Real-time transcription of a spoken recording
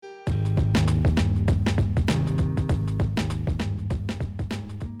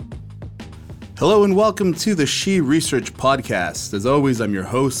Hello and welcome to the She Research Podcast. As always, I'm your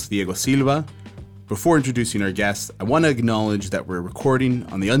host, Diego Silva. Before introducing our guest, I want to acknowledge that we're recording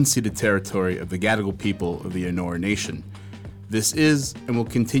on the unceded territory of the Gadigal people of the Eora Nation. This is, and will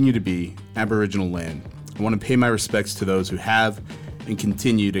continue to be, Aboriginal land. I want to pay my respects to those who have and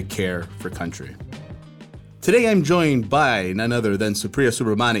continue to care for country. Today I'm joined by none other than Supriya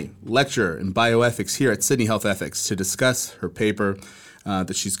Subramani, lecturer in bioethics here at Sydney Health Ethics, to discuss her paper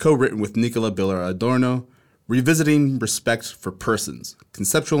that she's co-written with Nicola Biller Adorno, Revisiting Respect for Persons,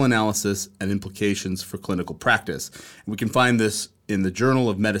 Conceptual Analysis and Implications for Clinical Practice. And we can find this in the Journal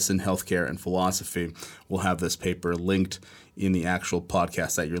of Medicine, Healthcare, and Philosophy. We'll have this paper linked in the actual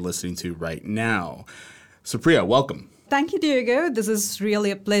podcast that you're listening to right now. Supriya, welcome. Thank you, Diego. This is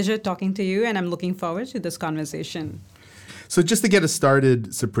really a pleasure talking to you, and I'm looking forward to this conversation. So just to get us started,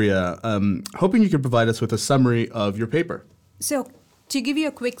 Supriya, hoping you could provide us with a summary of your paper. So to give you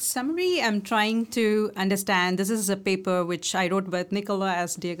a quick summary, I'm trying to understand, this is a paper which I wrote with Nicola,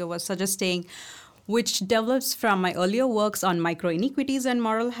 as Diego was suggesting, which develops from my earlier works on micro-inequities and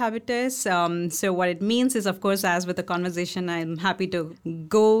moral habitus. So what it means is, of course, as with the conversation, I'm happy to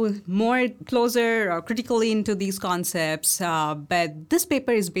go more closer or critically into these concepts. But this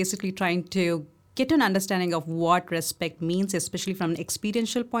paper is basically trying to get an understanding of what respect means, especially from an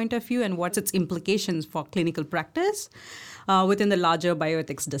experiential point of view, and what's its implications for clinical practice within the larger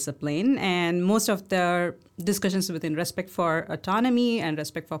bioethics discipline. And most of the discussions within respect for autonomy and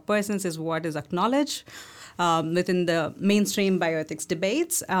respect for persons is what is acknowledged within the mainstream bioethics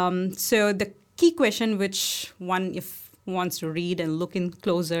debates. So the key question which one, if wants to read and look in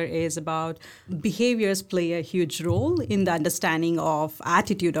closer, is about behaviors play a huge role in the understanding of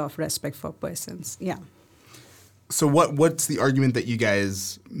attitude of respect for persons. Yeah. So what's the argument that you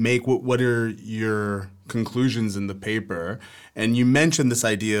guys make? What are your conclusions in the paper? And you mentioned this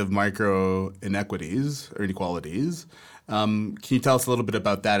idea of micro inequities or inequalities. Can you tell us a little bit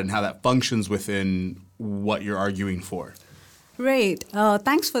about that and how that functions within what you're arguing for? Right.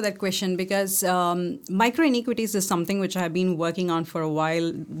 Thanks for that question, because micro-inequities is something which I have been working on for a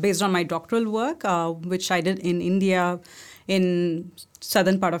while based on my doctoral work, which I did in India, in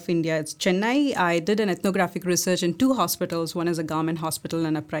southern part of India. It's Chennai. I did an ethnographic research in two hospitals. One is a government hospital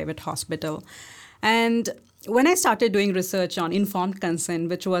and a private hospital. And when I started doing research on informed consent,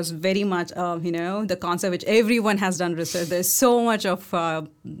 which was very much, the concept which everyone has done research, there's so much of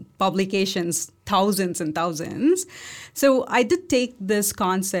publications, thousands and thousands. So I did take this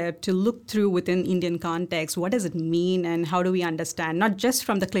concept to look through within Indian context. What does it mean and how do we understand, not just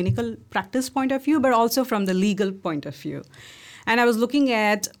from the clinical practice point of view, but also from the legal point of view. And I was looking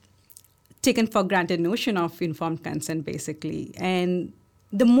at taken for granted notion of informed consent, basically. And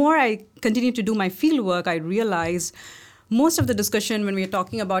the more I continue to do my field work, I realize most of the discussion when we are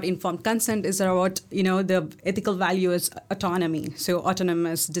talking about informed consent is about, the ethical value is autonomy. So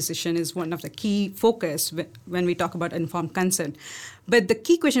autonomous decision is one of the key focus when we talk about informed consent. But the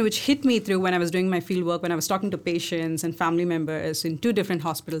key question which hit me through when I was doing my field work, when I was talking to patients and family members in two different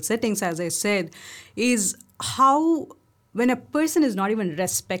hospital settings, as I said, is how when a person is not even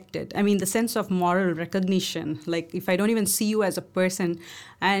respected, the sense of moral recognition, like if I don't even see you as a person,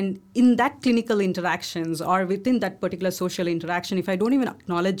 and in that clinical interactions or within that particular social interaction, if I don't even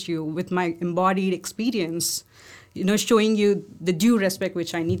acknowledge you with my embodied experience, showing you the due respect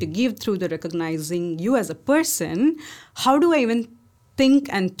which I need to give through the recognizing you as a person, how do I even think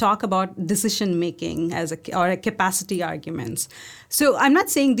and talk about decision making or a capacity arguments? So I'm not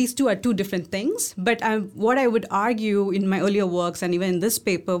saying these two are two different things, but what I would argue in my earlier works and even in this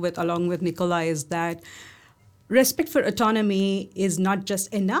paper along with Nicola is that respect for autonomy is not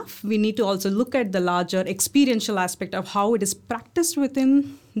just enough. We need to also look at the larger experiential aspect of how it is practiced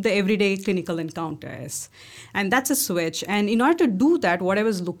within the everyday clinical encounters. And that's a switch. And in order to do that, what I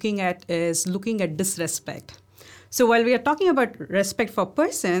was looking at is looking at disrespect. So while we are talking about respect for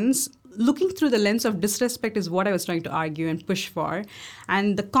persons, looking through the lens of disrespect is what I was trying to argue and push for.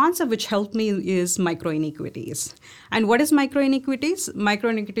 And the concept which helped me is micro-inequities. And what is micro-inequities?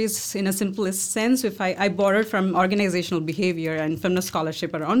 Micro-inequities, in a simplest sense, if I borrowed from organizational behavior and feminist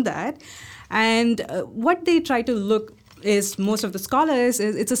scholarship around that. And what they try to look is, most of the scholars,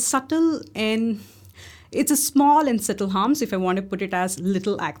 it's a subtle and it's a small and subtle harms, if I want to put it as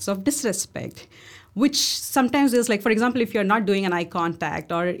little acts of disrespect. which sometimes is like, for example, if you're not doing an eye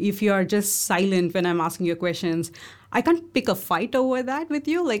contact or if you're just silent when I'm asking you questions, I can't pick a fight over that with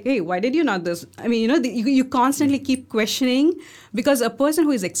you. Like, hey, why did you not this? I mean, you constantly keep questioning, because a person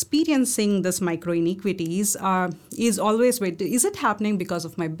who is experiencing this micro inequities is always, wait, is it happening because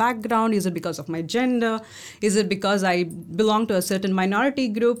of my background? Is it because of my gender? Is it because I belong to a certain minority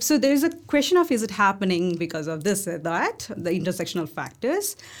group? So there is a question of, is it happening because of this or that, the intersectional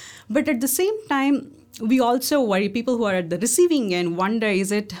factors? But at the same time, we also worry, people who are at the receiving end wonder,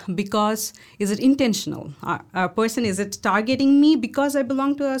 is it intentional? A person, is it targeting me because I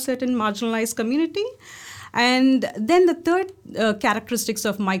belong to a certain marginalized community? And then the third characteristics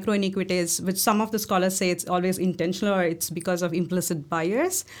of micro inequities, which some of the scholars say it's always intentional or it's because of implicit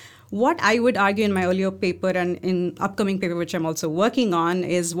bias. What I would argue in my earlier paper and in upcoming paper, which I'm also working on,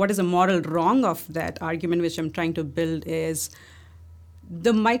 is what is a moral wrong of that argument, which I'm trying to build, is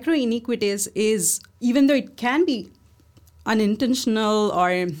the micro inequities is, even though it can be unintentional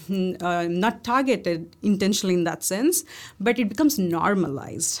or not targeted intentionally in that sense, but it becomes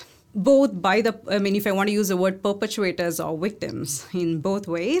normalized. Both by if I want to use the word perpetrators or victims, in both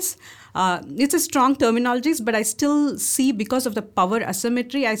ways. It's a strong terminologies, but I still see, because of the power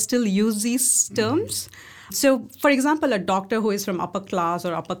asymmetry, I still use these terms. So, for example, a doctor who is from upper class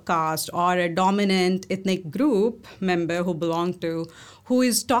or upper caste, or a dominant ethnic group member who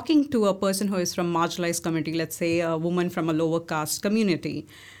is talking to a person who is from marginalized community, let's say a woman from a lower caste community.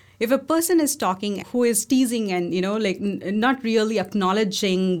 If a person is talking who is teasing and, not really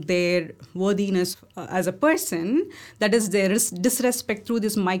acknowledging their worthiness as a person, that is, there is disrespect through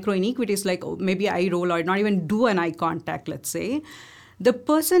this micro inequities, like maybe eye roll or not even do an eye contact, let's say, the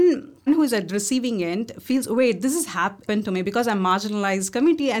person who is at receiving end feels, wait, this has happened to me because I'm marginalized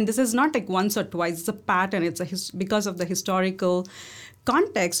community, and this is not like once or twice, it's a pattern. It's because of the historical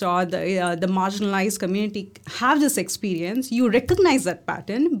context, or the marginalized community have this experience. You recognize that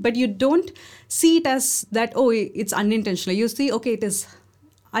pattern, but you don't see it as that, oh, it's unintentional. You see, okay,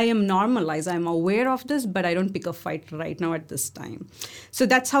 I am normalized, I'm aware of this, but I don't pick a fight right now at this time. So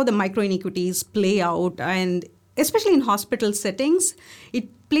that's how the micro inequities play out, and especially in hospital settings, it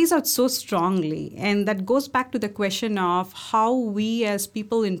plays out so strongly. And that goes back to the question of how we as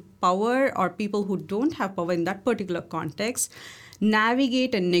people in power, or people who don't have power in that particular context,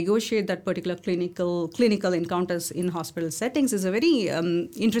 navigate and negotiate that particular clinical encounters in hospital settings is a very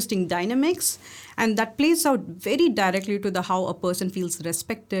interesting dynamics. And that plays out very directly to how a person feels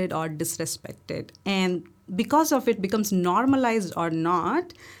respected or disrespected. And because of it becomes normalized or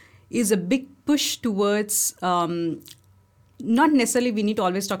not, is a big push towards, not necessarily we need to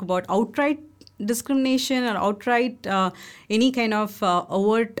always talk about outright discrimination or outright any kind of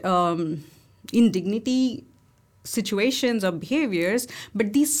overt indignity situations or behaviors,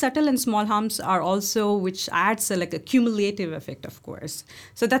 but these subtle and small harms are also, which adds a cumulative effect, of course.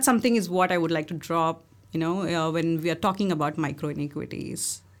 So that's something is what I would like to draw, when we are talking about micro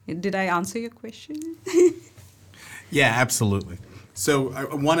inequities. Did I answer your question? Yeah, absolutely. So I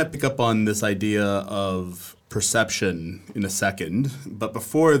want to pick up on this idea of perception in a second, but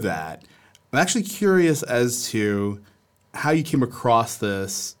before that, I'm actually curious as to how you came across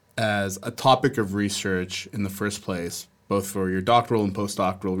this as a topic of research in the first place, both for your doctoral and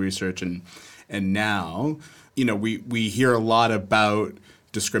postdoctoral research, and now, we hear a lot about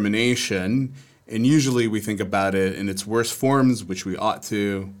discrimination, and usually we think about it in its worst forms, which we ought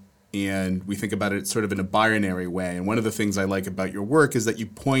to, and we think about it sort of in a binary way. And one of the things I like about your work is that you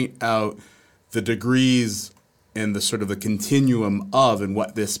point out the degrees and the sort of the continuum of and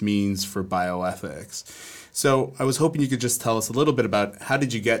what this means for bioethics. So I was hoping you could just tell us a little bit about how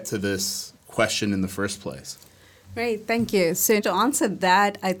did you get to this question in the first place? Right, thank you. So to answer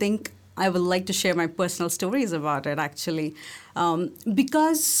that, I think I would like to share my personal stories about it, actually.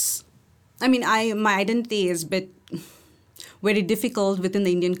 Because, my identity is a bit very difficult within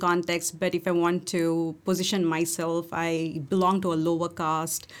the Indian context, but if I want to position myself, I belong to a lower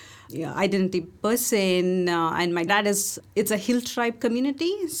caste identity person, and my dad it's a hill tribe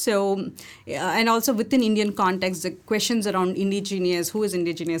community. So, and also within Indian context, the questions around indigenous, who is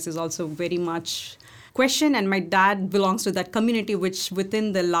indigenous, is also very much question. And my dad belongs to that community, which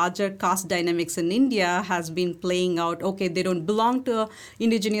within the larger caste dynamics in India has been playing out. Okay, they don't belong to an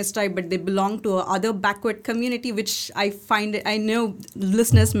indigenous tribe, but they belong to a other backward community, which I know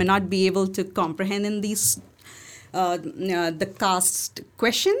listeners may not be able to comprehend in these the caste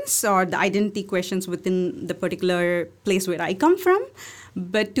questions or the identity questions within the particular place where I come from.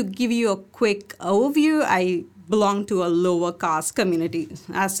 But to give you a quick overview, I belong to a lower caste community.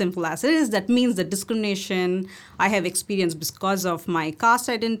 As simple as it is, that means the discrimination I have experienced because of my caste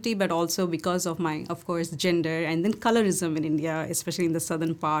identity, but also because of my, of course, gender, and then colorism in India, especially in the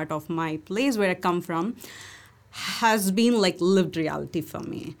southern part of my place where I come from, has been like lived reality for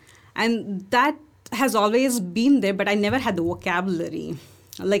me. And that has always been there, but I never had the vocabulary.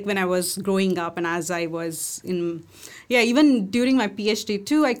 Like when I was growing up and as I was even during my PhD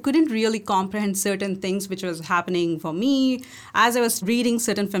too, I couldn't really comprehend certain things which was happening for me. As I was reading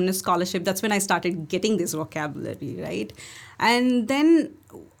certain feminist scholarship, that's when I started getting this vocabulary, right? And then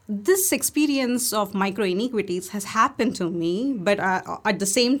this experience of micro inequities has happened to me, but at the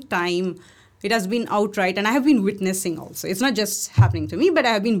same time, it has been outright, and I have been witnessing also. It's not just happening to me, but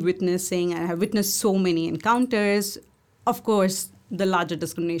I have been witnessing, and I have witnessed so many encounters. Of course, the larger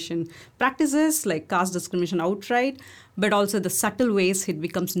discrimination practices like caste discrimination outright, but also the subtle ways it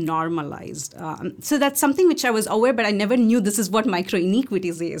becomes normalized. So that's something which I was aware, but I never knew this is what micro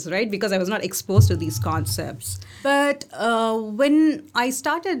inequities is, right? Because I was not exposed to these concepts. But when I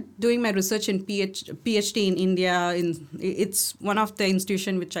started doing my research in PhD in India, it's one of the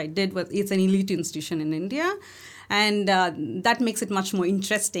institution which I did, it's an elite institution in India. And that makes it much more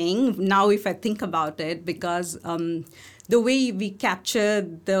interesting now if I think about it, because the way we capture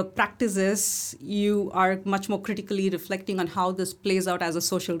the practices, you are much more critically reflecting on how this plays out as a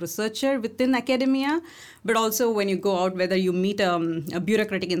social researcher within academia, but also when you go out, whether you meet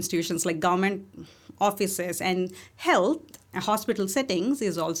bureaucratic institutions like government offices and health, hospital settings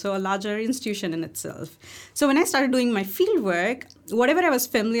is also a larger institution in itself. So when I started doing my field work, whatever I was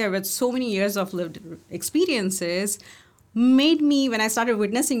familiar with, so many years of lived experiences, made me, when I started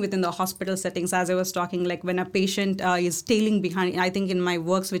witnessing within the hospital settings, as I was talking, like when a patient is tailing behind, I think in my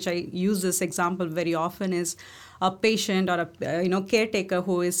works, which I use this example very often, is a patient or a caretaker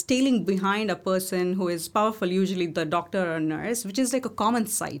who is tailing behind a person who is powerful, usually the doctor or nurse, which is like a common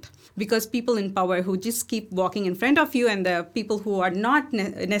sight, because people in power who just keep walking in front of you, and the people who are not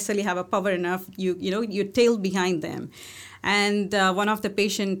necessarily have a power enough, you tail behind them. And one of the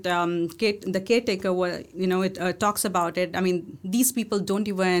patient, the caretaker, talks about it. I mean, these people don't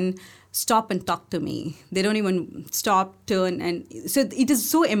even stop and talk to me. They don't even stop, turn. And so it is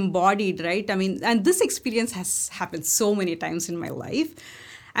so embodied, right? I mean, and this experience has happened so many times in my life.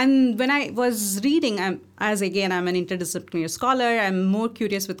 And when I was reading, I'm an interdisciplinary scholar, I'm more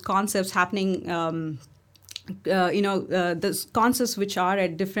curious with concepts happening, the concepts which are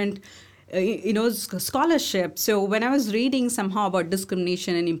at different scholarship. So when I was reading somehow about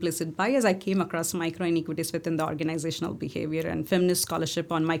discrimination and implicit bias, I came across micro inequities within the organizational behavior and feminist scholarship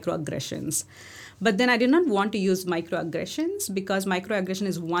on microaggressions. But then I did not want to use microaggressions because microaggression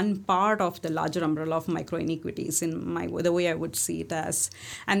is one part of the larger umbrella of micro inequities in the way I would see it as.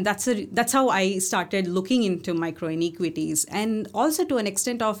 And that's how I started looking into micro inequities. And also to an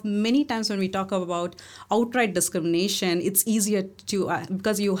extent of many times when we talk about outright discrimination, it's easier to,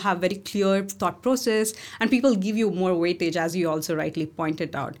 because you have very clear thought process and people give you more weightage, as you also rightly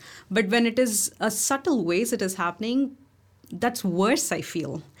pointed out. But when it is a subtle ways it is happening, that's worse, I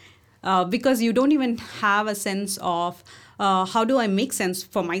feel. Because you don't even have a sense of how do I make sense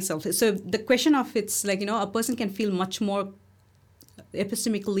for myself. So the question of it's like, a person can feel much more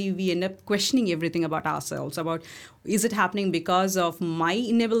epistemically, we end up questioning everything about ourselves, about is it happening because of my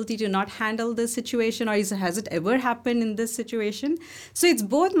inability to not handle this situation, or has it ever happened in this situation? So it's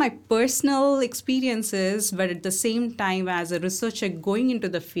both my personal experiences, but at the same time, as a researcher going into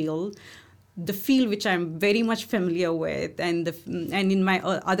the field which I'm very much familiar with, and in my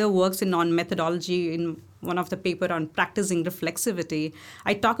other works on methodology, in one of the paper on practicing reflexivity,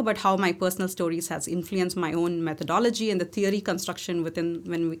 I talk about how my personal stories has influenced my own methodology and the theory construction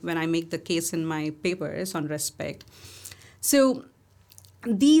when I make the case in my papers on respect. So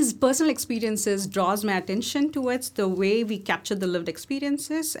these personal experiences draws my attention towards the way we capture the lived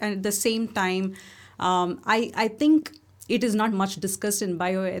experiences, and at the same time, I think it is not much discussed in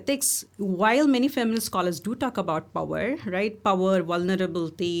bioethics. While many feminist scholars do talk about power, right? Power,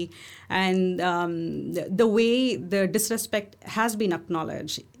 vulnerability, and the way the disrespect has been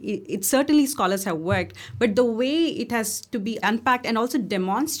acknowledged. It certainly scholars have worked, but the way it has to be unpacked and also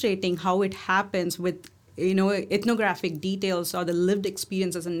demonstrating how it happens with ethnographic details or the lived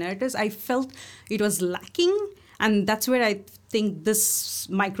experiences and narratives, I felt it was lacking. And that's where I think this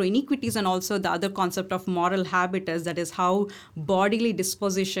micro inequities and also the other concept of moral habitus, that is how bodily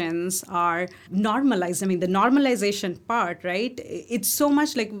dispositions are normalized. I mean, the normalization part, right? It's so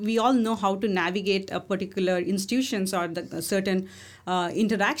much like we all know how to navigate a particular institutions or certain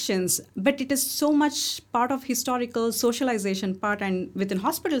interactions, but it is so much part of historical socialization part, and within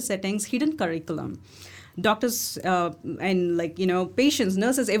hospital settings, hidden curriculum. doctors and patients,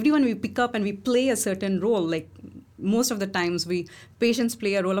 nurses, everyone we pick up and we play a certain role. Like most of the times patients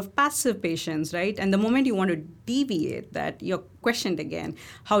play a role of passive patients, right? And the moment you want to deviate that, you're questioned again.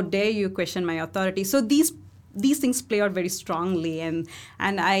 How dare you question my authority? So these things play out very strongly, and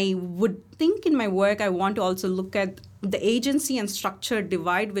I would think in my work I want to also look at the agency and structure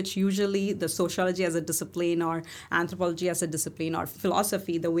divide, which usually the sociology as a discipline or anthropology as a discipline or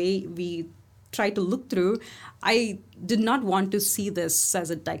philosophy, the way we try to look through. I did not want to see this as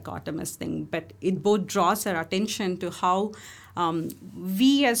a dichotomous thing, but it both draws our attention to how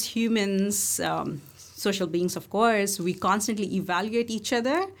we as humans, social beings of course, we constantly evaluate each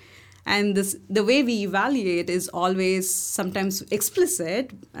other. And the way we evaluate is always sometimes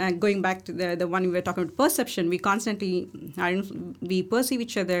explicit. Going back to the one we were talking about, perception, we constantly we perceive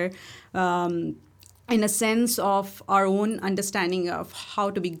each other in a sense of our own understanding of how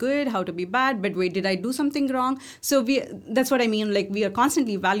to be good, how to be bad, but wait, did I do something wrong? So that's what I mean, like we are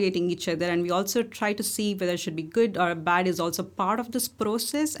constantly evaluating each other, and we also try to see whether it should be good or bad is also part of this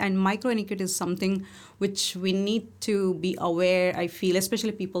process. And microinequity is something which we need to be aware, I feel,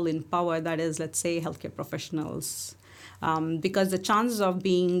 especially people in power, that is, let's say, healthcare professionals. Because the chances of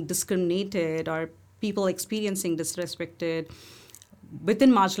being discriminated or people experiencing disrespected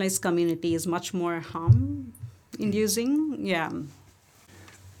within marginalized community is much more harm-inducing. Yeah.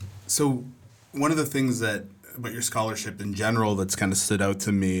 So one of the things about your scholarship in general that's kind of stood out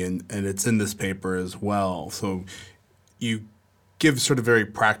to me, and it's in this paper as well. So you give sort of very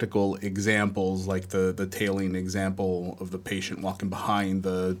practical examples, like the tailing example of the patient walking behind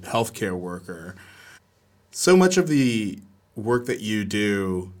the healthcare worker. So much of the work that you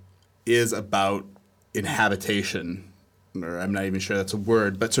do is about inhabitation, or I'm not even sure that's a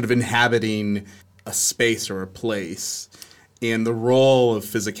word, but sort of inhabiting a space or a place, and the role of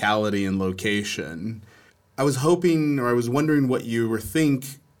physicality and location. I was wondering what you think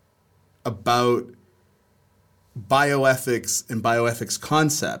about bioethics and bioethics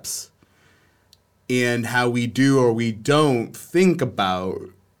concepts, and how we do or we don't think about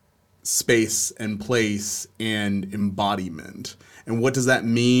space and place and embodiment. And what does that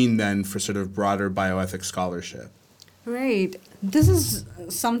mean then for sort of broader bioethics scholarship? Right. This is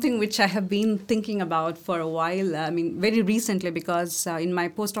something which I have been thinking about for a while. I mean, very recently, because in my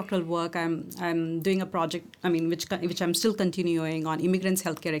postdoctoral work, I'm doing a project, which I'm still continuing on immigrants'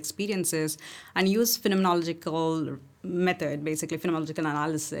 healthcare experiences, and use phenomenological method, basically phenomenological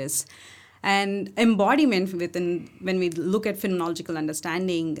analysis. And embodiment when we look at phenomenological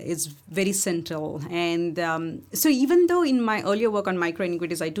understanding is very central. And so even though in my earlier work on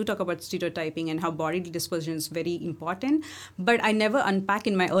microinequities, I do talk about stereotyping and how bodily disposition is very important, but I never unpack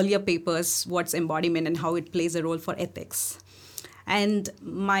in my earlier papers what's embodiment and how it plays a role for ethics. And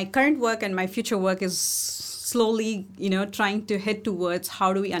my current work and my future work is slowly, trying to head towards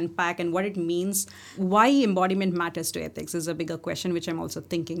how do we unpack and what it means, why embodiment matters to ethics is a bigger question, which I'm also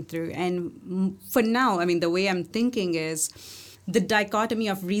thinking through. And for now, the way I'm thinking is the dichotomy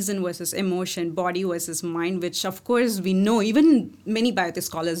of reason versus emotion, body versus mind, which of course we know, even many bioethics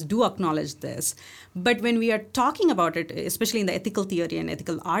scholars do acknowledge this. But when we are talking about it, especially in the ethical theory and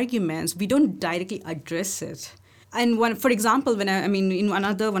ethical arguments, we don't directly address it. And for example, in one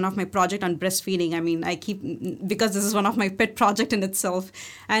of my project on breastfeeding, I keep, because this is one of my pet project in itself,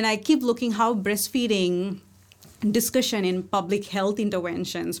 and I keep looking how breastfeeding discussion in public health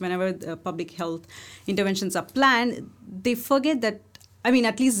interventions, whenever public health interventions are planned, they forget that,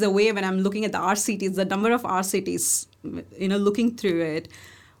 at least the way when I'm looking at the RCTs, the number of RCTs, looking through it,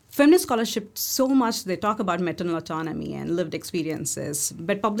 feminist scholarship, so much they talk about maternal autonomy and lived experiences,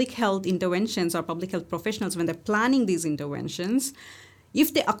 but public health interventions or public health professionals, when they're planning these interventions,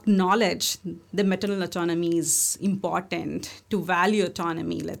 if they acknowledge the maternal autonomy is important to value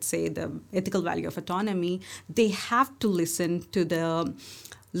autonomy, let's say the ethical value of autonomy, they have to listen to the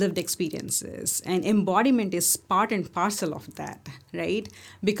lived experiences. And embodiment is part and parcel of that, right?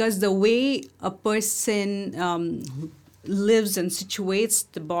 Because the way a person lives and situates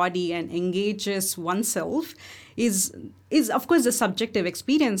the body and engages oneself is of course the subjective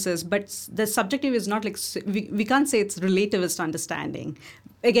experiences, but the subjective is not like, we can't say it's relativist understanding.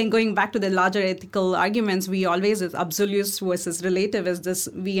 Again, going back to the larger ethical arguments, we always, as absolutes versus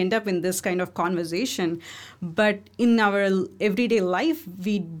relativist, we end up in this kind of conversation. But in our everyday life,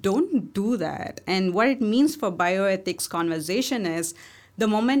 we don't do that. And what it means for bioethics conversation is the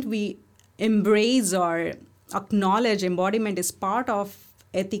moment we embrace or acknowledge embodiment is part of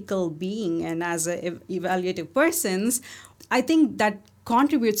ethical being and as evaluative persons, I think that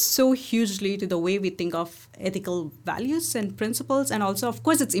contributes so hugely to the way we think of ethical values and principles, and also, of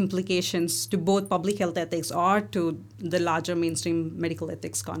course, its implications to both public health ethics or to the larger mainstream medical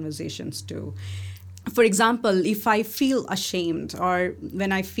ethics conversations too. For example, if I feel ashamed or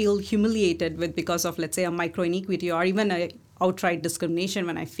when I feel humiliated because of, let's say, a micro inequity or even a outright discrimination,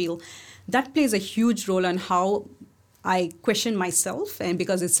 when I feel, that plays a huge role on how I question myself, and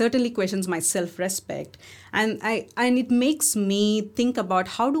because it certainly questions my self-respect. And it makes me think about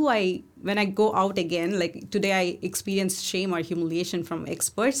how do I, when I go out again, like today I experienced shame or humiliation from X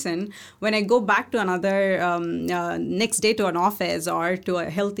person, when I go back to another next day to an office or to a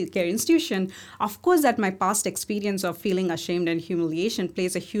healthcare institution, of course that my past experience of feeling ashamed and humiliation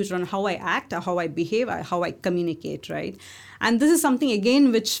plays a huge role on how I act, how I behave, how I communicate, right? And this is something,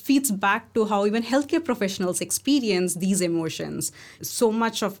 again, which feeds back to how even healthcare professionals experience these emotions. So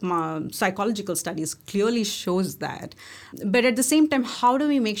much of my psychological studies clearly shows that. But at the same time, how do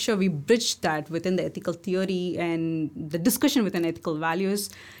we make sure we bridge that within the ethical theory and the discussion within ethical values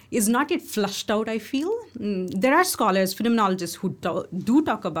is not yet flushed out, I feel. There are scholars, phenomenologists who do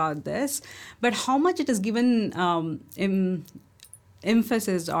talk about this, but how much it is given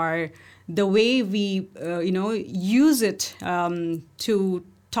emphasis or the way we, use it to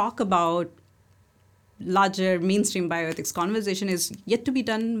talk about larger mainstream bioethics conversation is yet to be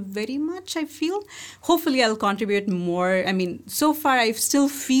done very much, I feel. Hopefully I'll contribute more. I mean, so far I still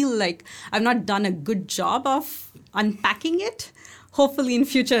feel like I've not done a good job of unpacking it. Hopefully in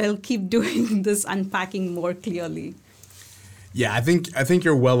future I'll keep doing this unpacking more clearly. Yeah, I think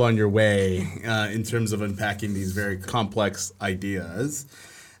you're well on your way in terms of unpacking these very complex ideas.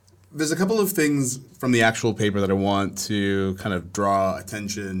 There's a couple of things from the actual paper that I want to kind of draw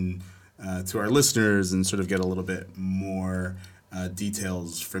attention to our listeners and sort of get a little bit more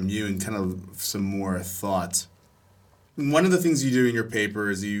details from you and kind of some more thoughts. One of the things you do in your paper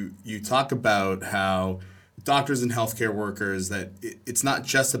is you talk about how doctors and healthcare workers, that it's not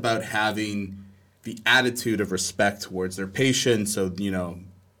just about having the attitude of respect towards their patients, so,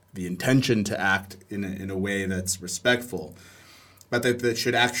 the intention to act in a way that's respectful, but that they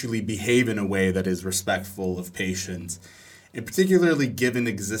should actually behave in a way that is respectful of patients, and particularly given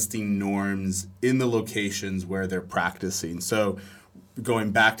existing norms in the locations where they're practicing. So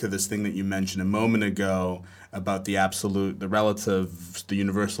going back to this thing that you mentioned a moment ago about the absolute, the relative, the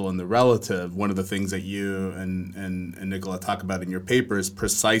universal and the relative, one of the things that you and Nicola talk about in your paper is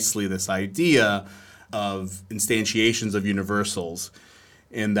precisely this idea of instantiations of universals,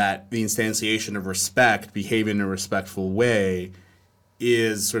 in that the instantiation of respect, behaving in a respectful way,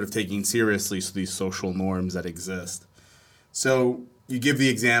 is sort of taking seriously these social norms that exist. So you give the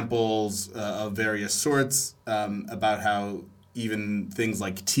examples of various sorts about how even things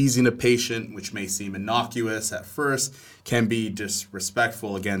like teasing a patient, which may seem innocuous at first, can be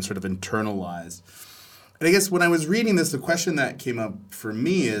disrespectful, again, sort of internalized. And I guess when I was reading this, the question that came up for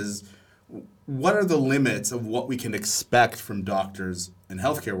me is, what are the limits of what we can expect from doctors and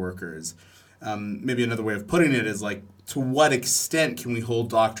healthcare workers? Maybe another way of putting it is like, to what extent can we hold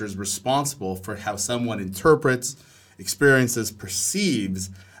doctors responsible for how someone interprets, experiences, perceives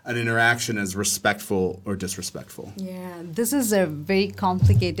an interaction as respectful or disrespectful? Yeah, this is a very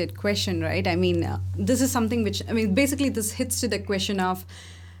complicated question, right? I mean, this is something which, basically this hits to the question of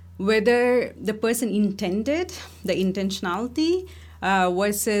whether the person intended, the intentionality,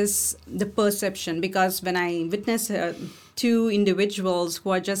 versus the perception. Because when I witness two individuals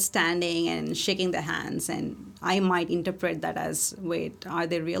who are just standing and shaking their hands, and I might interpret that as, wait, are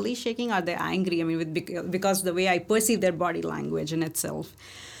they really shaking? Are they angry? Because the way I perceive their body language in itself.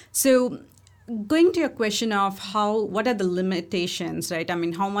 So going to your question of what are the limitations, right?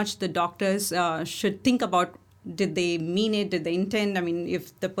 How much the doctors should think about, did they mean it? Did they intend?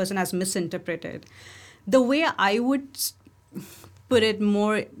 If the person has misinterpreted. The way I would put it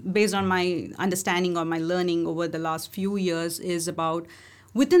more based on my understanding or my learning over the last few years is about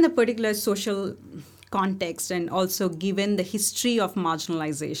within the particular social context, and also given the history of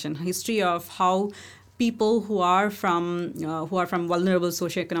marginalization, history of how people who are from vulnerable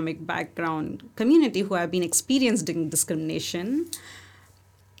socioeconomic background community who have been experiencing discrimination,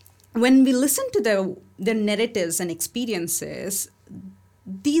 when we listen to their narratives and experiences,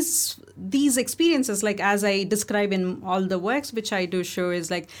 these experiences, like as I describe in all the works which I do show,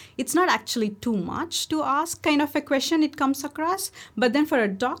 is like it's not actually too much to ask kind of a question it comes across. But then for a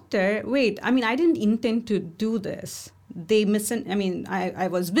doctor, wait, I didn't intend to do this. I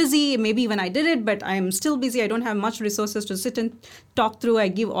was busy, maybe when I did it, but I'm still busy. I don't have much resources to sit and talk through. I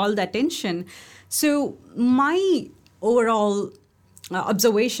give all the attention. So my overall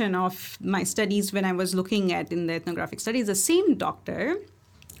observation of my studies when I was looking at in the ethnographic studies, the same doctor,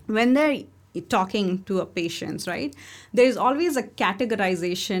 when they're talking to a patient, right, there's always a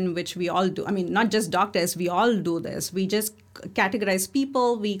categorization which we all do. I mean, not just doctors, we all do this. We just categorize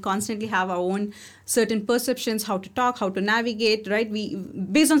people. We constantly have our own certain perceptions, how to talk, how to navigate, right? We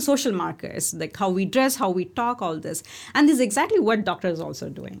based on social markers, like how we dress, how we talk, all this. And this is exactly what doctors are also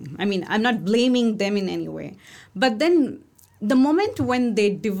doing. I mean, I'm not blaming them in any way. But then the moment when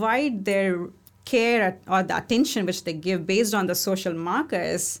they divide their care or the attention which they give based on the social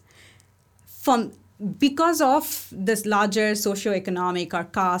markers, because of this larger socioeconomic or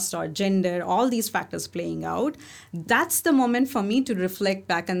caste or gender, all these factors playing out, that's the moment for me to reflect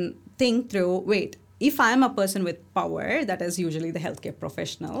back and think through, wait, if I'm a person with power, that is usually the healthcare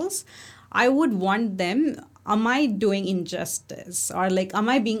professionals, I would want them, am I doing injustice, or like, am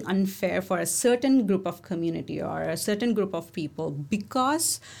I being unfair for a certain group of community or a certain group of people?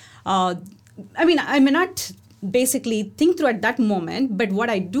 Because, I may not basically think through at that moment, but what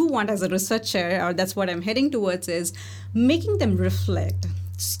I do want as a researcher, or that's what I'm heading towards, is making them reflect,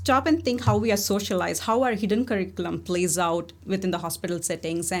 stop and think how we are socialized, how our hidden curriculum plays out within the hospital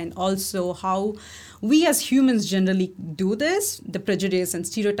settings, and also how we as humans generally do this. The prejudice and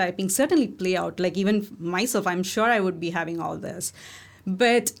stereotyping certainly play out. Like even myself, I'm sure I would be having all this.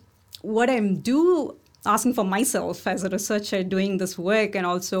 But what I'm asking for myself as a researcher doing this work, and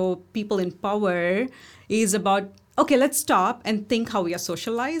also people in power, is about, okay, let's stop and think how we are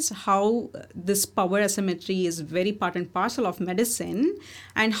socialized, how this power asymmetry is very part and parcel of medicine,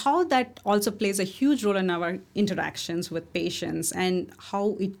 and how that also plays a huge role in our interactions with patients, and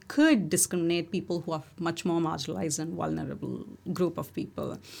how it could discriminate people who are much more marginalized and vulnerable group of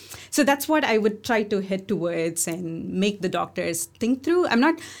people. So that's what I would try to head towards and make the doctors think through. I'm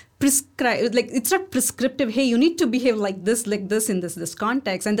not it's not prescriptive, hey, you need to behave like this in this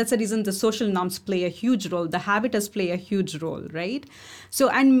context. And that's the reason the social norms play a huge role. The habitus play a huge role, right? So,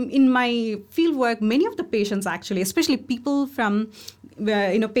 and in my fieldwork, many of the patients actually, especially people from,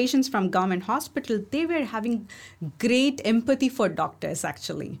 patients from government hospital, they were having great empathy for doctors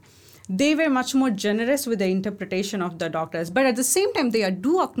actually. They were much more generous with the interpretation of the doctors. But at the same time, they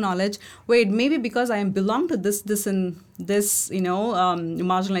do acknowledge, wait, maybe because I belong to this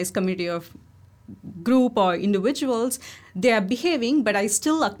marginalized community of group or individuals, they are behaving, but I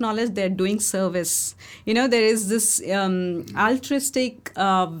still acknowledge they're doing service. There is this altruistic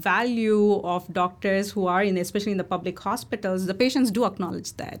value of doctors who are especially in the public hospitals. The patients do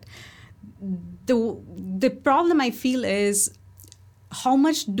acknowledge that. The problem I feel is, how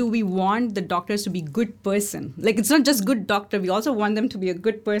much do we want the doctors to be good person? Like, it's not just good doctor, we also want them to be a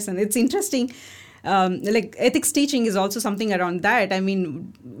good person. It's interesting. Ethics teaching is also something around that. I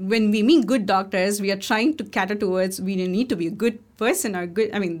mean, when we mean good doctors, we are trying to cater towards, we need to be a good person or good.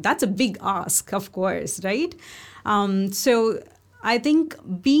 I mean, that's a big ask, of course, right? So I think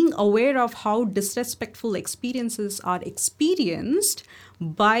being aware of how disrespectful experiences are experienced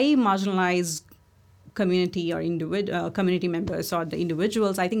by marginalized community or community members or the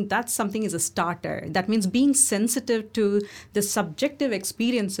individuals, I think that's something is a starter. That means being sensitive to the subjective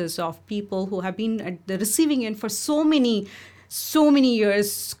experiences of people who have been at the receiving end for so many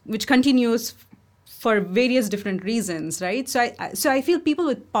years, which continues for various different reasons, right? So I feel people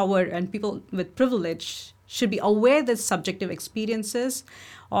with power and people with privilege should be aware that subjective experiences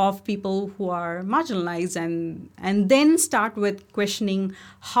of people who are marginalized, and then start with questioning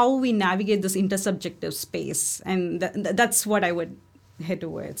how we navigate this intersubjective space. And that's what I would head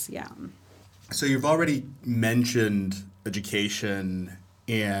towards, yeah. So you've already mentioned education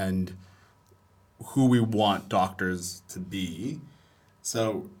and who we want doctors to be.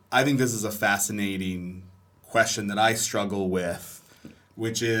 So I think this is a fascinating question that I struggle with,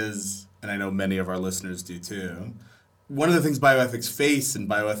 which is, and I know many of our listeners do too, one of the things bioethics face and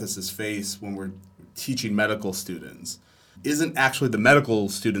bioethicists face when we're teaching medical students isn't actually the medical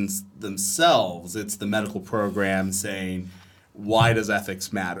students themselves. It's the medical program saying, why does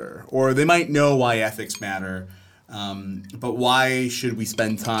ethics matter? Or they might know why ethics matter, but why should we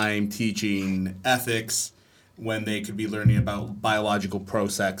spend time teaching ethics when they could be learning about biological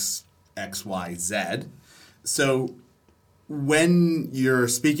process X, Y, Z? So when you're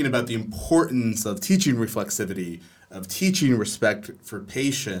speaking about the importance of teaching reflexivity, of teaching respect for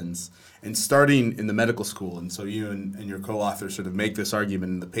patients, and starting in the medical school, and so you and your co-author sort of make this argument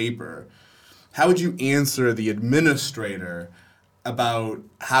in the paper, how would you answer the administrator about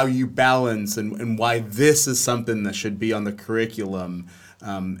how you balance and why this is something that should be on the curriculum,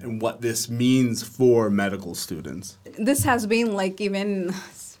 and what this means for medical students? This has been even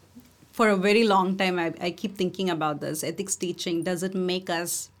for a very long time, I keep thinking about this. Ethics teaching, does it make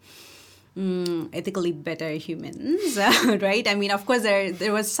us ethically better humans, right? I mean, of course,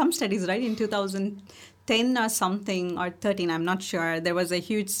 there was some studies, right, in 2010 or something, or 13, I'm not sure. There was a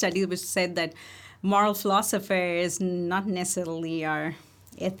huge study which said that moral philosophers not necessarily are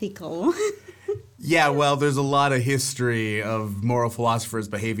ethical. Yeah, well, there's a lot of history of moral philosophers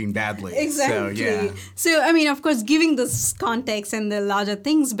behaving badly. Exactly. So, yeah. So, I mean, of course, giving this context and the larger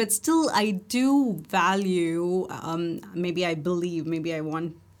things, but still I do value, maybe I believe, maybe I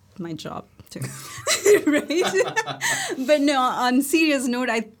want my job too. Right? But no, on serious note,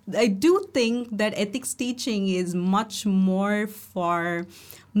 I do think that ethics teaching is much more for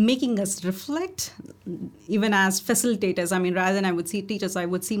making us reflect, even as facilitators. I mean, rather than I would see teachers, I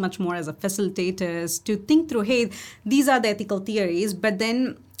would see much more as a facilitators to think through, hey, these are the ethical theories, but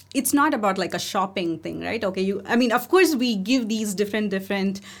then it's not about like a shopping thing, right? Okay, I mean, of course, we give these different,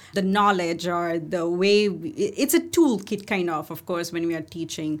 the knowledge or the way, it's a toolkit kind of course, when we are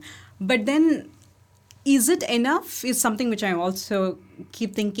teaching. But then, is it enough? Is something which I also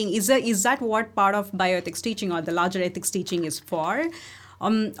keep thinking, is that what part of bioethics teaching or the larger ethics teaching is for?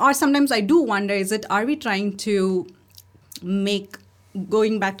 Or sometimes I do wonder, are we trying to make,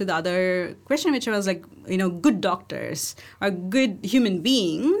 going back to the other question, which was like, good doctors or good human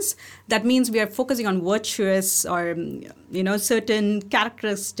beings, that means we are focusing on virtuous or, certain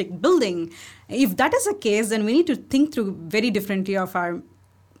characteristic building. If that is the case, then we need to think through very differently of our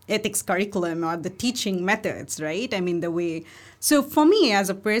ethics curriculum or the teaching methods, right? I mean, the way. So for me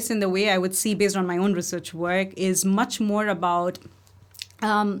as a person, the way I would see based on my own research work is much more about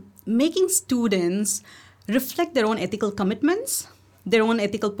making students reflect their own ethical commitments, their own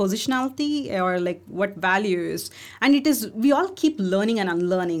ethical positionality, or like what values. And we all keep learning and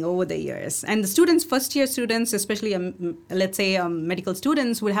unlearning over the years. And the students, first year students, especially let's say medical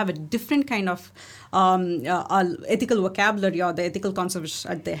students, will have a different kind of ethical vocabulary or the ethical concepts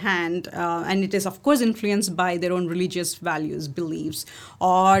at their hand. And it is, of course, influenced by their own religious values, beliefs,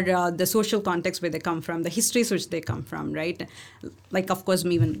 or the social context where they come from, the histories which they come from, right? Like, of course,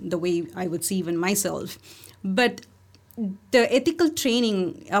 even the way I would see even myself. But the ethical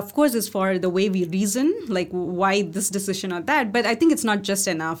training, of course, is for the way we reason, like why this decision or that. But I think it's not just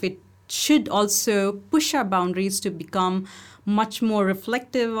enough. It should also push our boundaries to become much more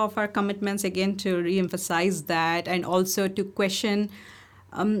reflective of our commitments, again, to reemphasize that, and also to question.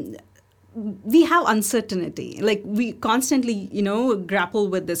 We have uncertainty. Like, we constantly, grapple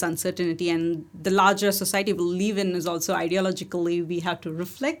with this uncertainty, and the larger society we live in is also ideologically, we have to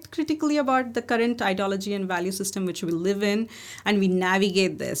reflect critically about the current ideology and value system which we live in, and we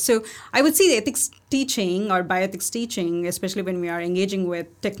navigate this. So I would see the ethics teaching or bioethics teaching, especially when we are engaging with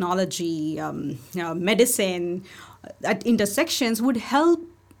technology, medicine, at intersections, would help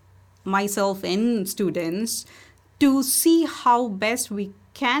myself and students to see how best we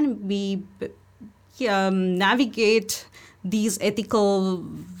can be navigate these ethical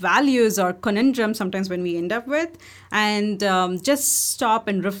values or conundrums sometimes when we end up with, and just stop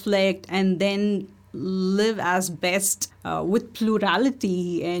and reflect and then live as best with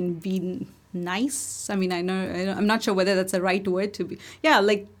plurality and be nice. I mean, I'm not sure whether that's the right word to be. Yeah,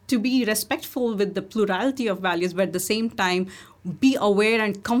 like to be respectful with the plurality of values, but at the same time be aware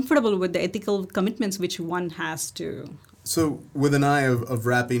and comfortable with the ethical commitments which one has to. So with an eye of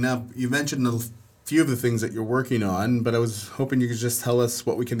wrapping up, you mentioned a few of the things that you're working on, but I was hoping you could just tell us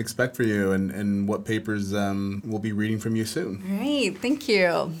what we can expect for you and what papers we'll be reading from you soon. Right, thank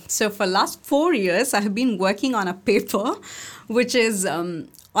you. So for last 4 years, I have been working on a paper which is on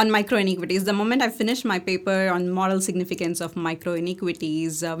micro-inequities. The moment I finished my paper on moral significance of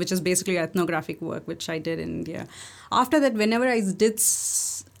micro-inequities, which is basically ethnographic work, which I did in India. After that, whenever I did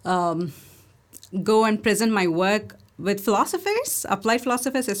go and present my work with philosophers, applied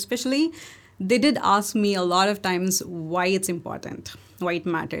philosophers especially, they did ask me a lot of times why it's important, why it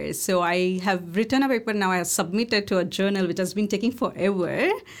matters. So I have written a paper now. I have submitted to a journal which has been taking forever.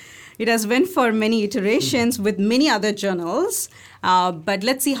 It has went for many iterations with many other journals, but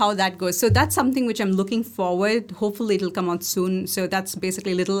let's see how that goes. So that's something which I'm looking forward. Hopefully it'll come out soon. So that's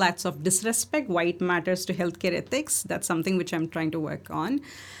basically Little Acts of Disrespect, Why It Matters to Healthcare Ethics. That's something which I'm trying to work on.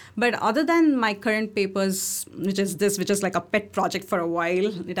 But other than my current papers, which is like a pet project for a while,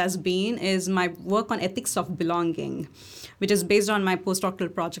 it has been, is my work on ethics of belonging, which is based on my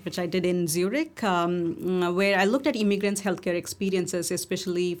postdoctoral project, which I did in Zurich, where I looked at immigrants' healthcare experiences,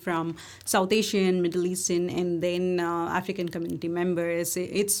 especially from South Asian, Middle Eastern, and then African community members.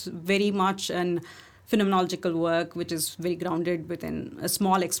 It's very much an phenomenological work, which is very grounded within a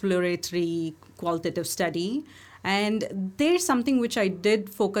small exploratory qualitative study. And there's something which I did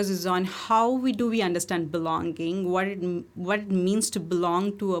focus is on how do we understand belonging, what it means to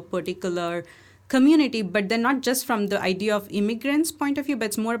belong to a particular community, but then not just from the idea of immigrants' point of view, but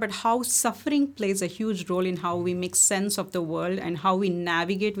it's more about how suffering plays a huge role in how we make sense of the world and how we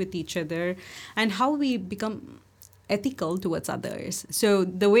navigate with each other and how we become ethical towards others. So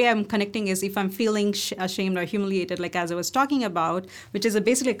the way I'm connecting is if I'm feeling ashamed or humiliated, like as I was talking about, which is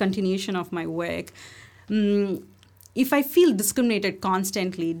basically a continuation of my work, if I feel discriminated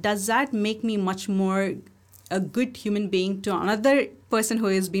constantly, does that make me much more a good human being to another person who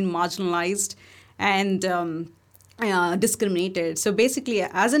has been marginalized and discriminated? So basically,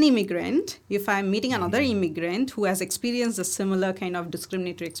 as an immigrant, if I'm meeting another immigrant who has experienced a similar kind of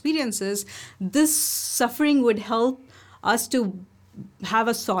discriminatory experiences, this suffering would help us to have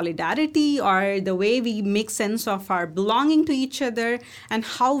a solidarity or the way we make sense of our belonging to each other and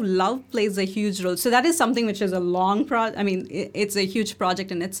how love plays a huge role. So that is something which is a long it's a huge project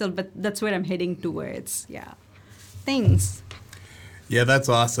in itself, but that's where I'm heading towards. Yeah. Thanks. Yeah, that's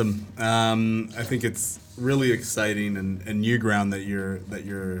awesome. I think it's really exciting and new ground that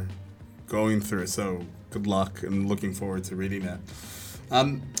you're going through. So good luck, and looking forward to reading it.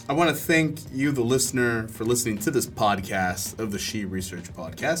 I want to thank you, the listener, for listening to this podcast of the She Research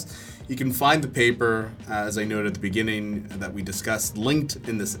Podcast. You can find the paper, as I noted at the beginning, that we discussed, linked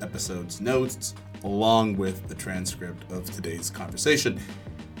in this episode's notes, along with the transcript of today's conversation.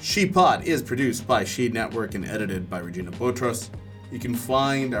 She Pod is produced by She Network and edited by Regina Botros. You can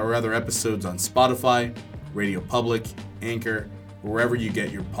find our other episodes on Spotify, Radio Public, Anchor, wherever you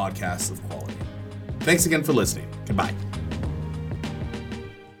get your podcasts of quality. Thanks again for listening. Goodbye.